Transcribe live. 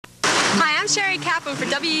Hi, I'm Sherry Kaplan for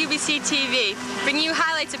WUBC TV, bringing you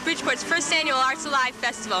highlights of Bridgeport's first annual Arts Alive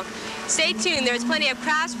Festival. Stay tuned, there's plenty of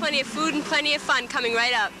crafts, plenty of food, and plenty of fun coming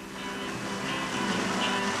right up.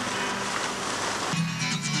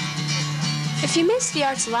 If you missed the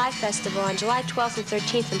Arts Alive Festival on July 12th and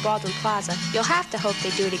 13th in Baldwin Plaza, you'll have to hope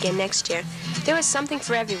they do it again next year. There was something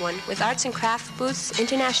for everyone, with arts and craft booths,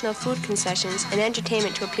 international food concessions, and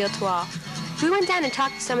entertainment to appeal to all. We went down and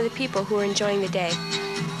talked to some of the people who were enjoying the day.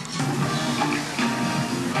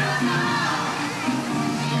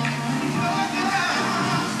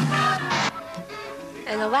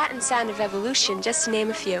 And the Latin sound of Evolucion, just to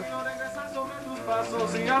name a few.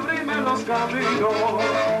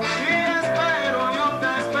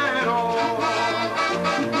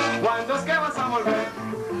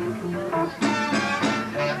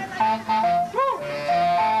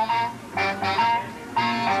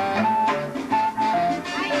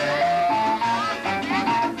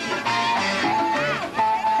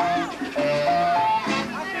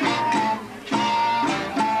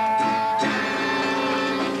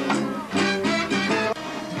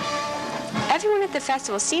 Everyone at the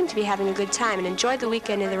festival seemed to be having a good time and enjoyed the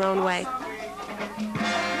weekend in their own way.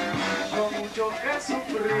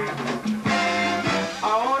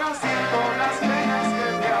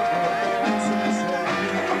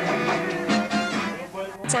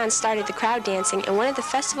 Sound started the crowd dancing, and one of the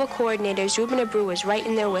festival coordinators, Ruben Abreu, was right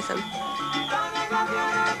in there with them.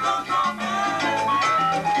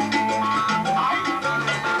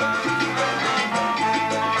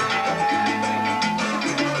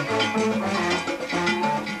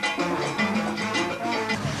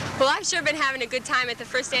 Well, I've sure been having a good time at the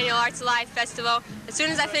first annual Arts Alive Festival. As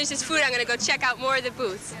soon as I finish this food, I'm going to go check out more of the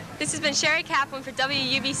booths. This has been Sherry Kaplan for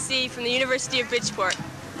WUBC from the University of Bridgeport.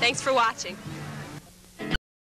 Thanks for watching.